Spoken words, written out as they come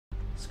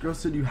This girl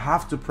said you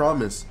have to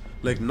promise.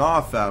 Like,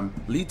 nah, fam.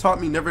 Lee taught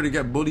me never to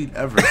get bullied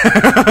ever.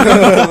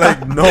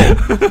 Like, no.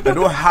 I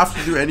don't have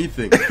to do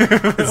anything.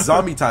 It's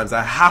zombie times.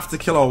 I have to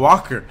kill a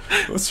walker.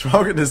 What's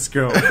wrong with this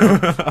girl?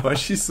 Why is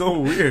she so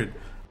weird?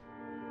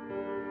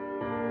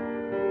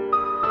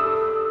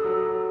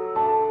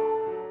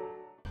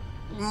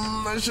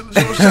 I should have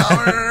taken a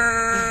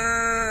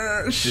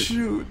shower.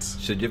 Shoot.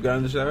 Should you have gotten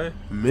in the shower?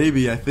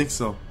 Maybe, I think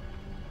so.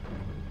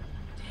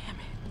 Damn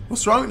it.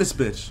 What's wrong with this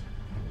bitch?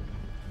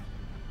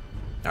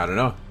 I don't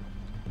know.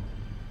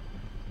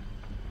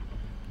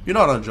 You're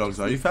not on drugs,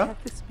 are you, fam?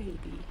 This baby.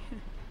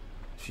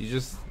 She's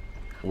just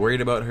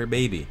worried about her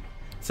baby.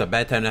 It's a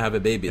bad time to have a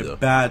baby, though.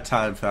 Bad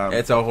time, fam.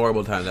 It's a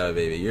horrible time to have a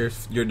baby.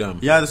 You're dumb.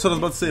 Yeah, that's what I was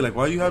about to say. Like,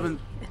 why you having,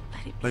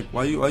 like,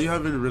 why you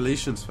having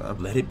relations, fam?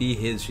 Let it be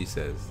his, she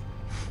says.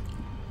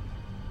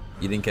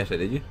 You didn't catch that,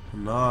 did you?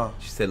 Nah,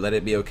 She said, "Let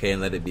it be okay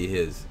and let it be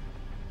his."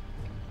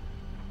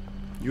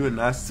 you a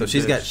nasty. So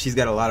bitch. she's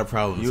got a lot of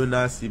problems. You a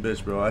nasty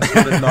bitch, bro. I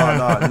swear to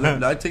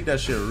nah. I take that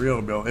shit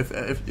real, bro.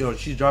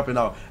 If she's dropping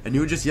out and you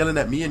were just yelling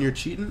at me and you're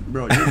cheating,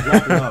 bro, you're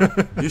dropping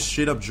out. You're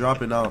straight up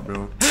dropping out,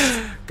 bro.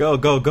 Go,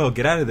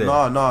 get out of there.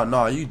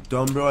 Nah. You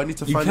dumb, bro. I need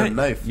to find a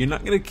knife. You're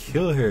not gonna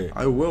kill her.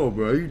 I will,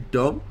 bro. Are you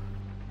dumb?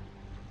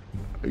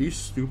 Are you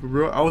stupid,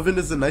 bro? Alvin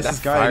is the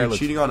nicest That guy. fire And you're looks-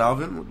 cheating on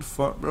Alvin? What the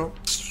fuck, bro?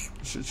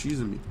 Shit,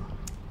 cheesing me.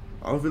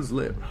 Alvin's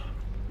lit.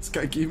 This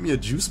guy gave me a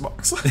juice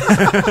box.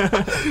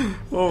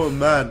 Oh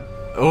man.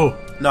 Oh,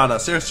 Nah.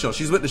 Serious, chill.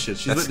 She's with the shit.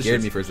 She's that with the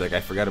scared shit. me for a sec.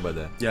 I forgot about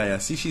that. Yeah.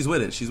 See, she's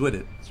with it. You're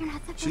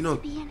not supposed knows.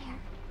 to be in here.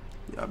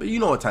 Yeah, but you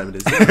know what time it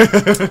is.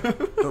 Yeah.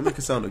 Don't make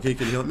a sound, okay?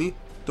 Can you help me?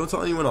 Don't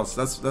tell anyone else.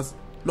 That's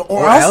no.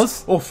 Or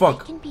else? Oh I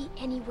fuck. can be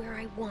anywhere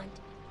I want.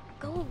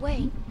 Go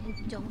away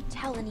and don't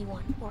tell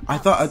anyone. Or I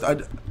else. thought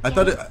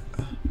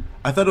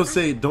it would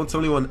say don't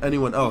tell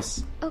anyone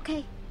else.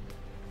 Okay.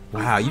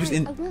 Wow, you just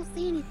I won't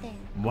say anything.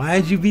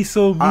 Why'd you be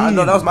so mean?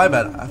 No, that was my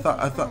bad. I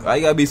thought. Why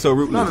you gotta be so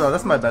rude? No,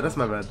 that's my bad.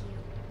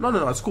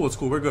 No, it's cool.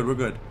 We're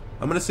good.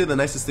 I'm gonna say the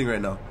nicest thing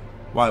right now.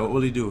 Why? What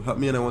will he do? Help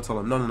me and I won't tell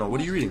him. No. What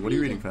are you reading? What are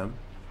you reading, fam?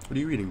 What are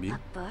you reading, B? A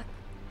book?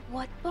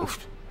 What book?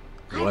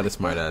 What a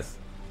smart ass.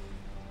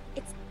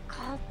 It's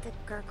called The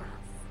Gurgles.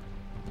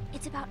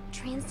 It's about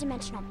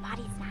trans-dimensional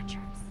body snatchers.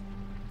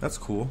 That's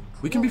cool.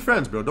 We can be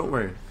friends, bro. Don't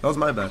worry. That was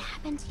my What bad.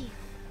 happened to you?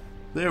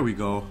 There we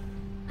go.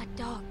 A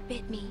dog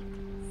bit me.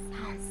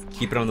 Sounds scary.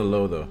 Keep it on the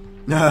low, though.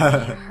 It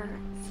hurts.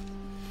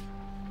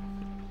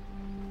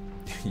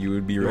 You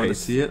would be You want right. to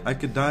see it? I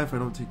could die if I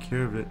don't take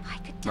care of it. I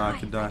could Nah, I die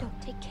could if die. I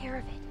don't take care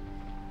of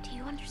it. Do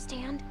you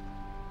understand?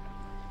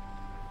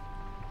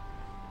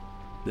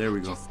 There we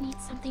I go. just need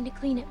something to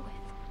clean it with.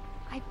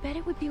 I bet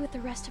it would be with the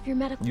rest of your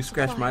medical You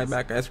scratch my supplies.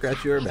 back, I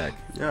scratch your back.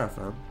 Yeah,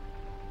 fam.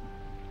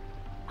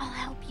 I'll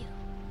help you.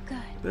 Good.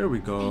 There we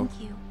go.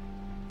 Thank you.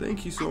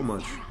 Thank you so I'm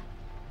much. Sarah.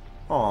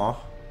 Aw.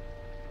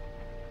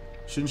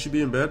 Shouldn't she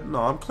be in bed?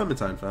 No, I'm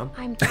Clementine, fam.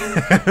 I'm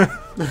Clementine.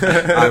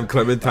 I'm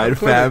Clementine,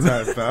 fam.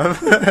 Clementine,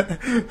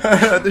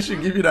 fam. They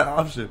should give you that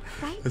option.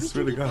 Right? I We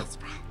swear can to be God. best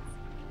friends.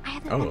 I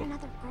haven't Oh. met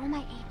another girl my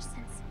age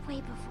since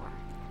way before.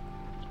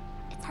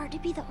 It's hard to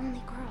be the only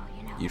girl,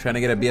 you know. You trying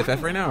to get a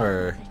BFF right now,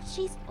 or? But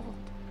she's old.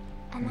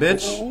 And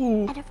Bitch.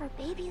 Ooh. And if her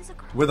baby is a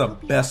girl, We're the it'll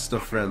be best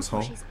of forever friends,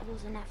 before ho. She's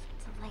old enough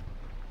to like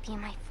be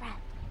my friend,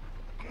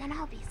 and then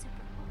I'll be super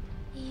old.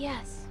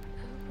 Yes,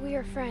 we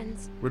are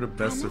friends. We're the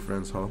best of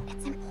friends, huh?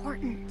 It's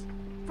important.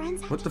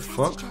 Friends have What to the trust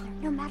fuck? each other,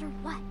 no matter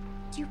what.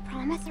 Do you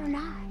promise or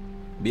not?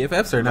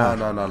 BFFs or No.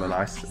 not?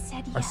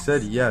 I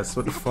said yes.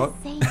 What the It's fuck?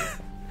 not the same.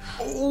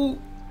 Oh.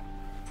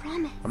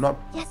 Promise. I'm not.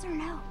 Yes or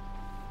no?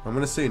 I'm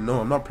gonna say no.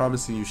 I'm not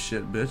promising you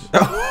shit, bitch.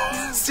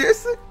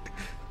 Seriously?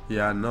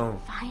 Yeah, I know.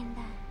 Fine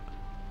then.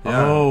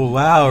 Yeah. Oh,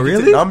 wow,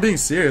 really? I'm being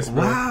serious,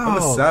 bro. I'm a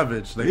Wow.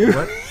 savage. Like,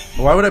 what?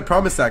 Why would I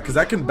promise that? Because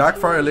that can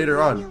backfire later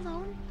Leave on. me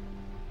alone.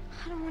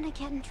 I don't want to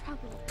get in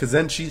trouble. Because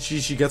then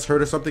she gets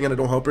hurt or something and I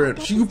don't help her.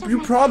 You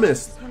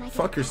promised.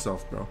 Fuck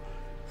yourself, bro.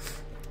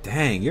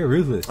 Dang, you're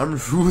ruthless. I'm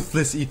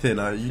ruthless, Ethan.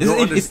 You It's, don't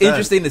it's understand.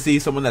 interesting to see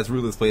someone that's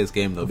ruthless play this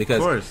game, though, because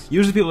course.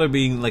 usually people are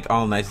being like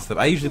all nice and stuff.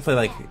 I usually play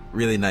like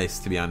really nice,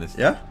 to be honest.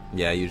 Yeah?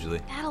 Yeah, usually.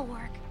 That'll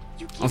work.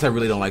 You keep Unless I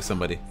really don't like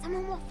somebody,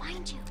 Someone will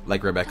find you.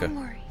 like Rebecca. Don't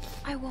worry.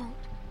 I won't.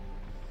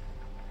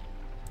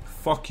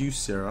 Fuck you,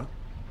 Sarah.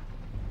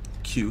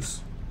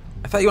 Cuse.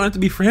 I thought you wanted to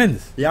be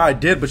friends. Yeah, I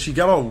did, but she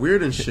got all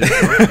weird and shit,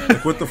 bro.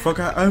 Like, what the fuck?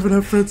 I haven't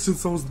had friends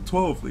since I was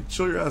 12. Like,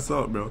 chill your ass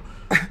out, bro.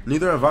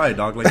 Neither have I,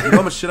 dog. Like, you know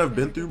how much shit I've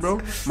been through,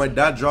 bro? My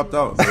dad dropped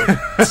out, bro.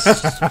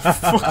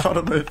 Fuck out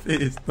of my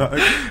face, dog.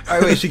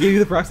 Alright, wait, she gave you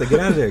the proxy. Get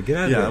out of there. Get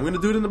out of Yeah, there. I'm gonna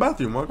do it in the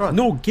bathroom. Walk on.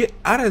 No, get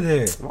out of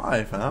there.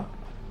 Why, fam?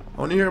 I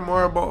want to hear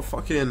more about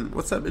fucking...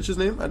 What's that bitch's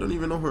name? I don't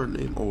even know her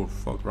name. Oh,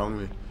 fuck. Wrong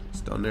way.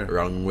 It's down there.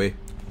 Wrong way.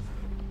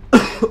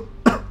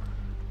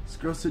 This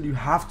girl said you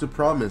have to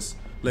promise.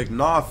 Like,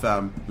 nah,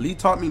 fam. Lee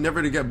taught me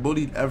never to get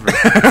bullied ever.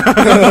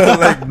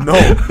 Like, no.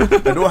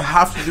 I don't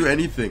have to do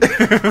anything.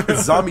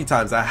 It's zombie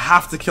times. I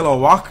have to kill a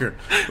walker.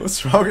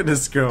 What's wrong with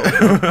this girl?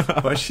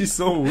 Why is she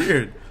so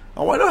weird?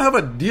 Oh, why do I have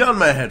a D on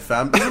my head,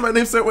 fam? Doesn't my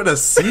name start with a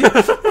C?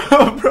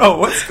 Oh, bro,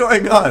 what's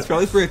going on? It's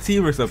probably for a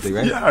team or something,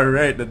 right? Yeah,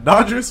 right. The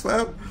Dodgers,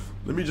 fam.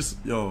 Let me just,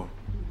 yo,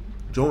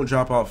 don't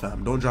drop out,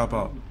 fam. Don't drop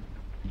out.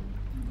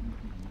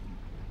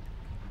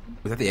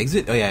 Was that the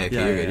exit? Oh yeah, okay,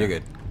 Yeah, you're yeah, good. yeah. You're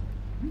good.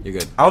 You're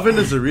good. Alvin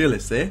is a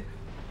realist, eh?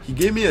 He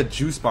gave me a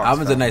juice box.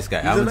 Alvin's a fam. nice guy.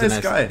 He's Alvin's a nice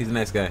guy. He's a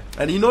nice guy.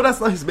 And you know that's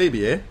not his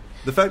baby, eh?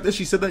 The fact that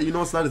she said that, you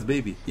know it's not his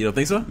baby. You don't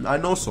think so? I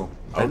know so.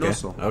 I know Okay,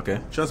 so.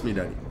 okay. Trust me,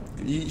 daddy.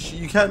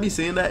 You can't be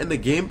saying that in the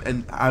game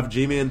and have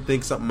Jamie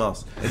think something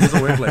else. It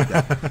doesn't work like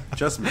that.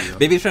 Trust me. Yo.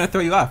 Maybe he's trying to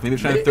throw you off. Maybe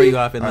he's trying to throw you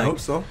off. And I like, hope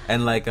so.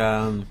 And like,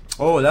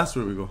 Oh, that's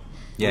where we go.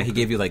 yeah, he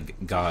gave you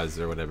like gauze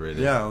or whatever it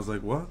is. Yeah, I was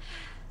like, what?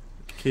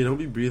 Okay, don't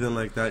be breathing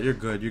like that. You're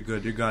good. You're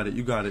good. You got it.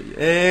 You got it.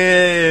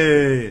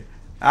 Hey,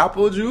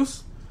 apple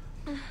juice.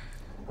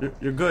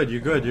 You're good.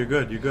 You're good. You're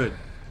good. You're good.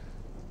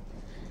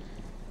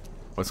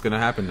 What's gonna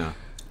happen now?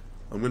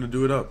 I'm gonna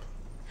do it up.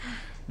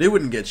 They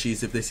wouldn't get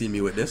cheese if they see me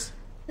with this.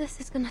 This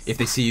is gonna If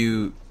they see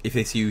you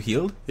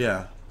healed,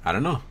 Yeah, I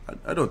don't know.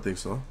 I don't think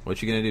so.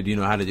 What you gonna do? Do you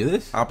know how to do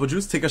this? Apple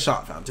juice. Take a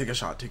shot, fam. Take a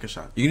shot. Take a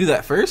shot. You can do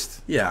that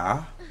first.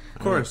 Yeah,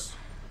 of course.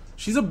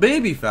 She's a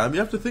baby, fam. You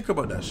have to think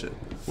about that shit.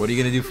 What are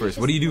you gonna do first?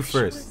 What do you do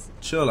first?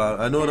 Chill out.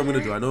 I know what I'm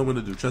gonna do. I know what I'm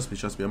gonna do. Trust me.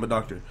 Trust me. I'm a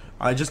doctor.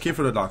 I just came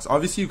from the docs.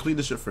 Obviously, you clean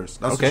the shit first.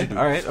 That's what Okay. you do.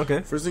 All right.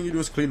 Okay. First thing you do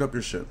is clean up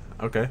your shit.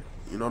 Okay.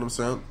 You know what I'm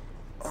saying?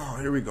 Oh,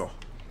 here we go.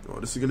 Oh,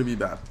 this is gonna be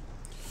bad.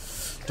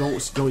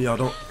 Don't yell.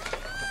 Don't.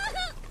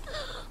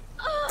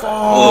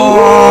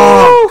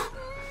 Oh!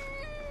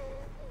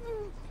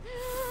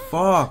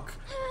 Fuck!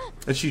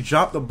 And she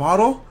dropped the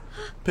bottle.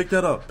 Pick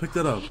that up. Pick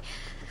that up.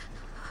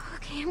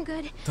 Okay, I'm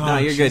good. Dog, No,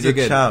 you're good. she's You're a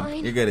good. champ.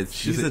 You're good. It's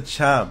She's just a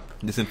champ.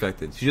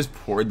 disinfected. She just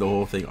poured the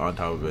whole thing on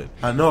top of it.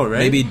 I know, right?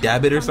 Maybe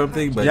dab it or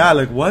something. But Yeah,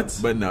 like what?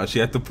 But no, she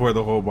had to pour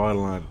the whole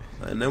bottle on.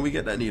 And then we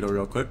get that needle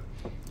real quick.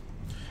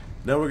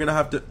 Then we're gonna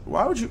have to.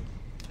 Why would you?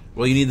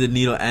 Well, you need the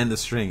needle and the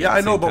string. Yeah, at the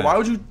I know, same but time. why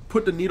would you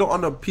put the needle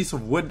on a piece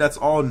of wood that's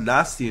all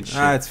nasty and shit?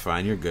 Ah, it's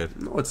fine. You're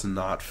good. No, it's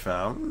not,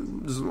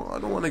 fam. I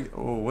don't want to.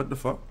 Oh, what the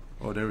fuck?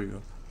 Oh, there we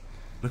go.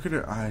 Look at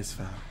her eyes,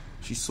 fam.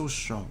 She's so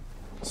strong,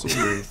 so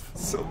brave.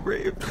 So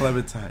brave.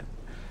 Clementine.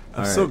 I'm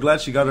All so right.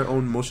 glad she got her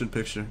own motion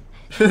picture.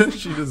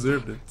 She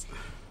deserved it.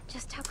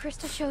 Just how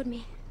Krista showed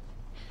me.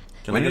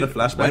 Can When I get a did-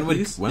 flashback, when would-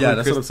 please? when Yeah, would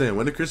that's Chris- what I'm saying.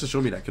 When did Krista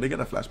show me that? Can I get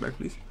a flashback,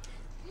 please?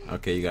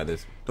 Okay, you got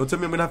this. Don't tell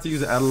me I'm gonna have to use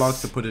the analog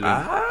to put it in.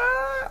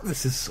 Ah,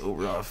 this is so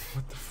rough.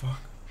 What the fuck?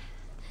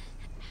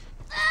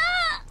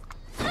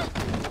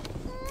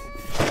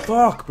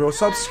 Fuck, bro.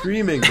 Stop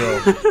screaming,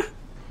 bro.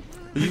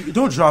 You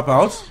don't drop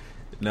out.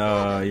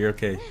 No, you're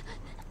okay.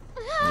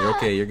 You're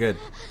okay. You're good.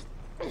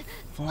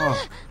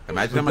 Fuck.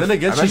 Imagine But how much. then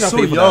again, imagine she's how so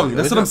painful young. that-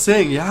 That's what I'm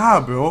saying. Yeah,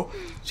 bro.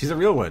 She's a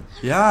real one.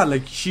 Yeah,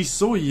 like she's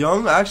so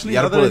young. Actually, You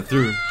gotta now pull that it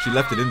through. She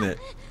left it in there.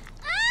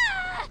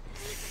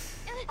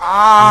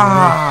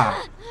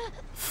 Ah,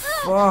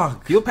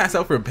 fuck. You'll pass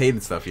out from pain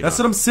and stuff. You know. That's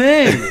what I'm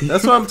saying.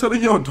 That's why I'm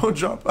telling you, don't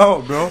drop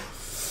out, bro.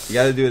 You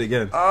gotta do it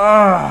again.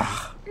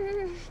 Ah,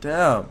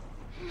 damn.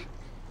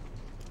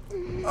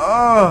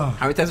 Ah,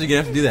 How many times are you gonna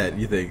have to do that?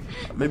 You think?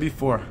 maybe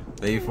 4.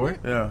 Maybe 4?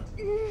 Yeah,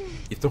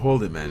 You have to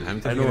hold it, man. How many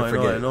I times are you know, gonna I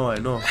forget? know, I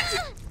know, I know.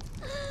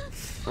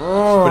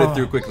 Oh, Put it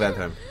through quick that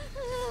time.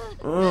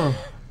 oh.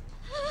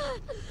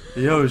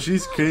 Yo,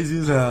 she's crazy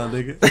as hell,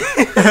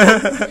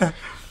 nigga.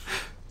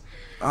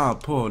 Ah,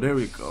 pull. There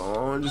we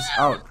go. Just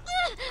out.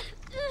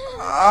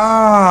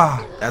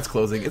 Ah, That's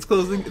closing. It's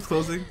closing. It's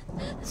closing.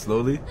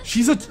 Slowly.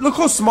 she's a look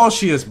how small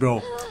she is,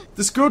 bro.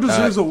 This girl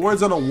deserves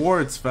awards on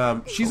awards,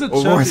 fam. She's a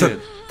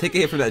champion. Take a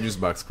hit from that juice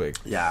box quick.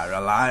 Yeah,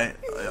 rely.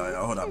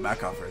 Hold up,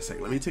 back off for a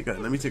second. Let me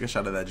take a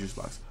shot of that juice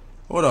box.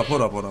 Hold up.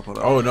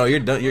 Oh no, you're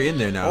done. You're in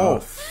there now.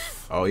 Oh,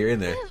 Oh, you're in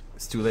there.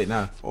 It's too late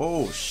now.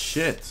 oh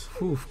shit.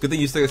 Whew. Good thing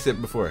you took a sip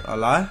before. A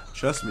lie?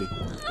 Trust me.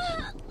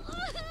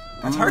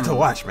 That's hard to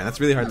watch, man. That's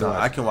really hard to No, I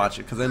watch. can watch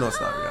it because I know it's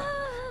not real.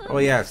 Oh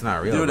yeah, it's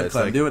not real. Do but it, it's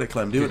Clem. like- Do it,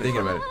 Clem. Do you're it.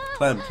 thinking about it.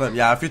 Clem.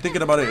 Yeah, if you're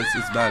thinking about it,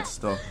 it's bad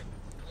still.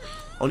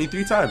 Only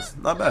 3 times.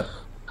 Not bad.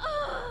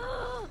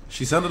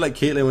 She sounded like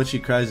Caitlyn when she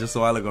cries just a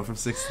while ago from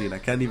 16. I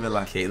can't even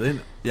lie. Caitlyn.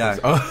 Yeah.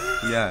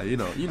 Oh, Yeah, you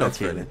know that's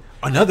Caitlyn. funny.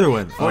 Another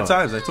one. 4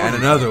 times, I told And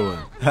you. another one.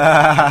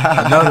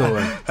 Another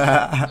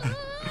one.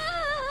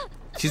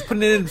 She's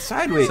putting it in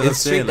sideways. So I'm It's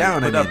saying, straight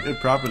down. Put I up mean,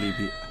 improperly,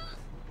 Pete.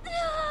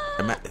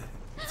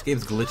 this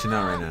game's glitching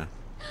out right now.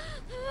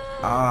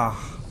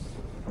 Ah.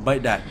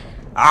 Bite that.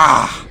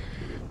 Ah.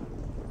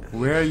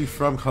 Where are you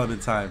from,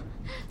 Clementine?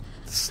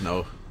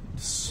 Snow.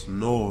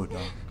 Snow,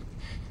 dog.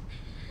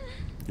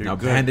 You're Now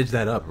good. bandage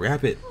that up.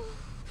 Wrap it.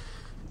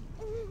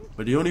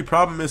 But the only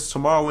problem is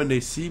tomorrow when they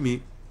see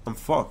me, I'm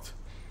fucked.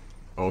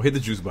 Oh, hit the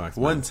juice box.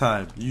 man. One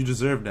time. You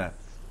deserve that.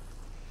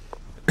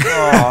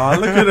 Aw,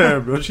 look at her,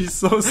 bro. She's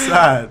so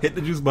sad. Hit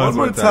the juice box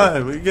One more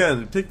time.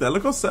 Again, take that.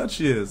 Look how sad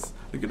she is.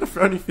 Look at the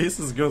frowny face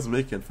this girl's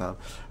making, fam.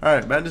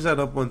 Alright, bandage that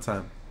up one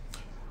time.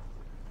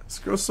 This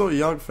girl's so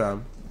young,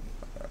 fam.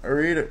 I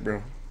rate it,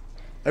 bro.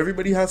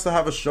 Everybody has to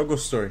have a struggle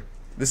story.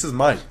 This is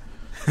mine.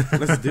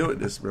 Let's deal with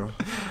this, bro.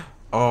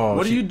 Oh,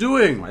 What are you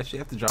doing? Why'd she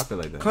have to drop it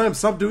like that? Clem,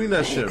 stop doing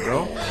that shit,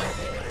 bro.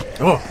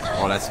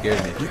 Oh, that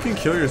scared me. You can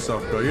kill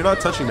yourself, bro. You're not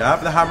touching that. I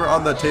have the hammer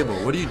on the table.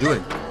 What are you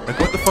doing? Like,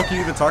 what the fuck are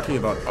you even talking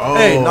about? Oh.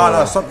 Hey,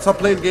 no, stop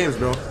playing games,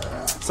 bro.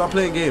 Stop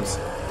playing games.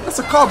 That's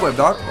a cobweb,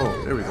 dog.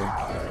 Oh, there we go.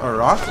 A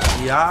rock?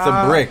 Yeah. It's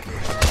a brick.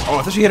 Oh,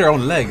 I thought she hit her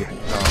own leg. No,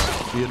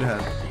 she hit her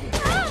hand.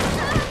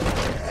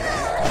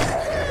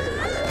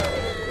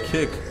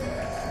 Kick.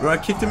 Bro, I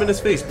kicked him in his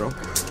face, bro.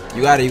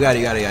 You got it.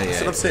 That's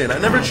what I'm saying. I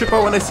never trip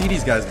out when I see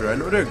these guys, bro. I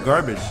know they're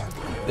garbage.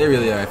 They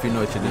really are, if you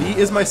know what you're doing. He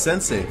is my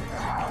sensei.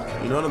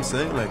 You know what I'm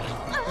saying? Like,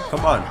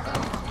 come on.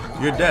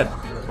 You're dead.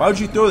 Why would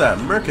you throw that?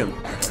 Murk him.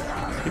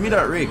 Give me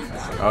that rake.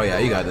 Oh, yeah,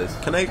 you got this.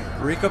 Can I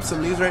rake up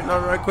some leaves right now,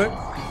 right quick?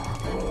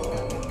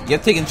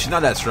 Get taken. She's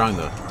not that strong,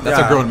 though. That's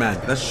a grown man.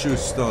 That's shoes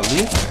still.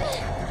 Leaf?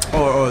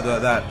 Oh,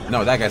 that.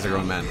 No, that guy's a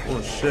grown man.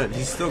 Oh, shit.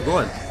 He's still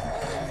going.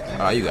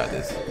 Oh, you got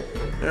this.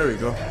 There we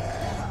go.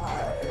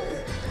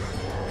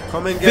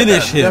 Come and get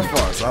Finish him.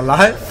 Defos.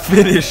 Alive?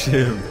 Finish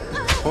him.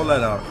 Pull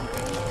that out.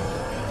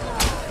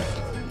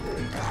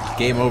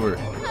 Game over.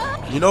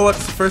 You know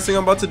what's the first thing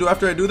I'm about to do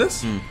after I do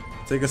this?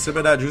 Take a sip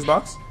of that juice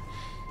box.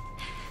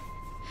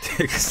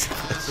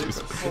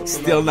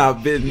 Still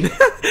not bitten.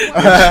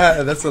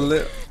 That's a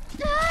lit.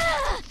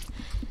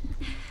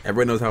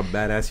 Everyone knows how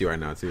badass you are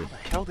now, too. How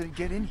the hell did he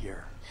get in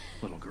here?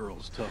 Little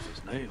girl's tough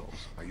as nails.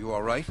 Are you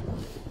all right?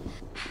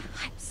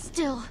 I'm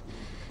still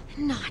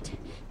not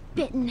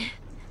bitten.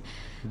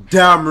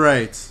 Damn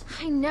right.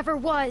 I never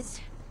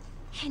was.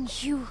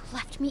 And you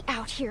left me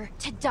out here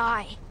to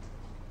die.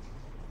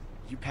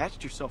 You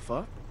patched yourself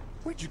up?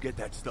 Where'd you get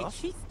that Did stuff?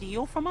 she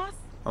steal from us?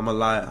 I'ma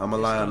lie on the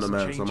Doesn't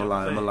man. change So I'ma a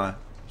lie. thing. I'ma lie.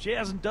 She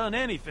hasn't done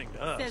anything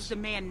to Says us. the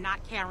man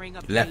not carrying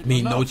a Left baby.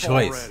 me no Enough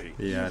choice. already.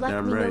 Yeah, You left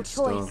damn me no right.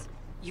 Still. choice.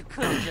 You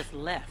could have just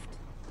left.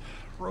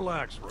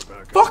 Relax,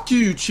 Rebecca. Fuck you,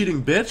 you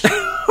cheating bitch.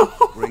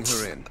 Bring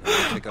her in.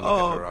 I'll take a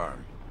look at her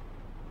arm.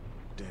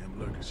 Damn,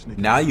 look, a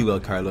sneaky. Now you will,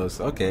 Carlos.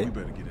 Okay. We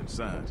better get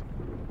inside.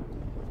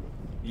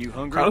 You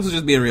hungry? Carlos is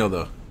just being real,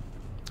 though.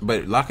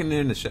 But locking her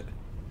in the shit.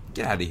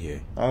 Get out of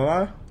here. I'll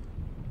lie.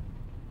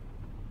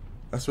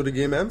 That's where the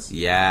game ends?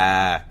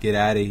 Yeah, get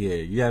out of here.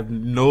 You have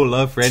no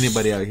love for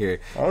anybody out here.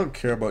 I don't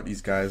care about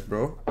these guys,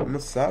 bro. I'm a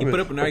savage. He put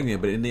up an argument,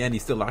 but in the end, he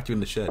still locked you in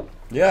the shed.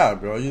 Yeah,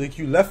 bro.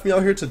 You left me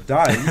out here to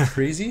die. Are you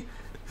crazy?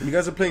 And you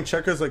guys are playing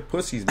checkers like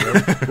pussies, bro.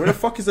 Where the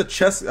fuck is the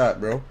chess at,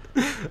 bro? What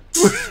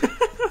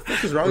the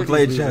fuck is wrong We're with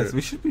playing these chess. losers?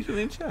 We should be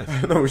playing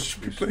chess. No, we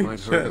should be This playing might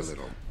hurt a chess.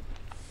 little.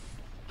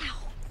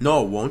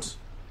 No, it won't.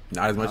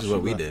 Not as much as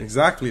what we did.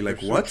 Exactly.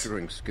 Like Her what?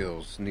 suturing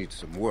skills need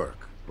some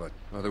work, but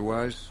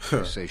otherwise,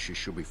 I say she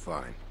should be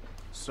fine.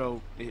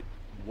 So, it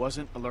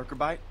wasn't a lurker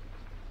bite?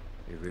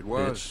 If it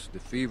was, the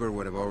fever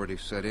would have already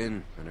set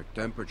in, and her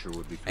temperature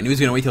would be... And he was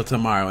gonna wait till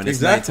tomorrow, and it's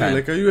Exactly. nighttime.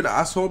 Like, are you an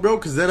asshole, bro?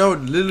 Because then I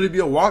would literally be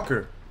a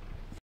walker.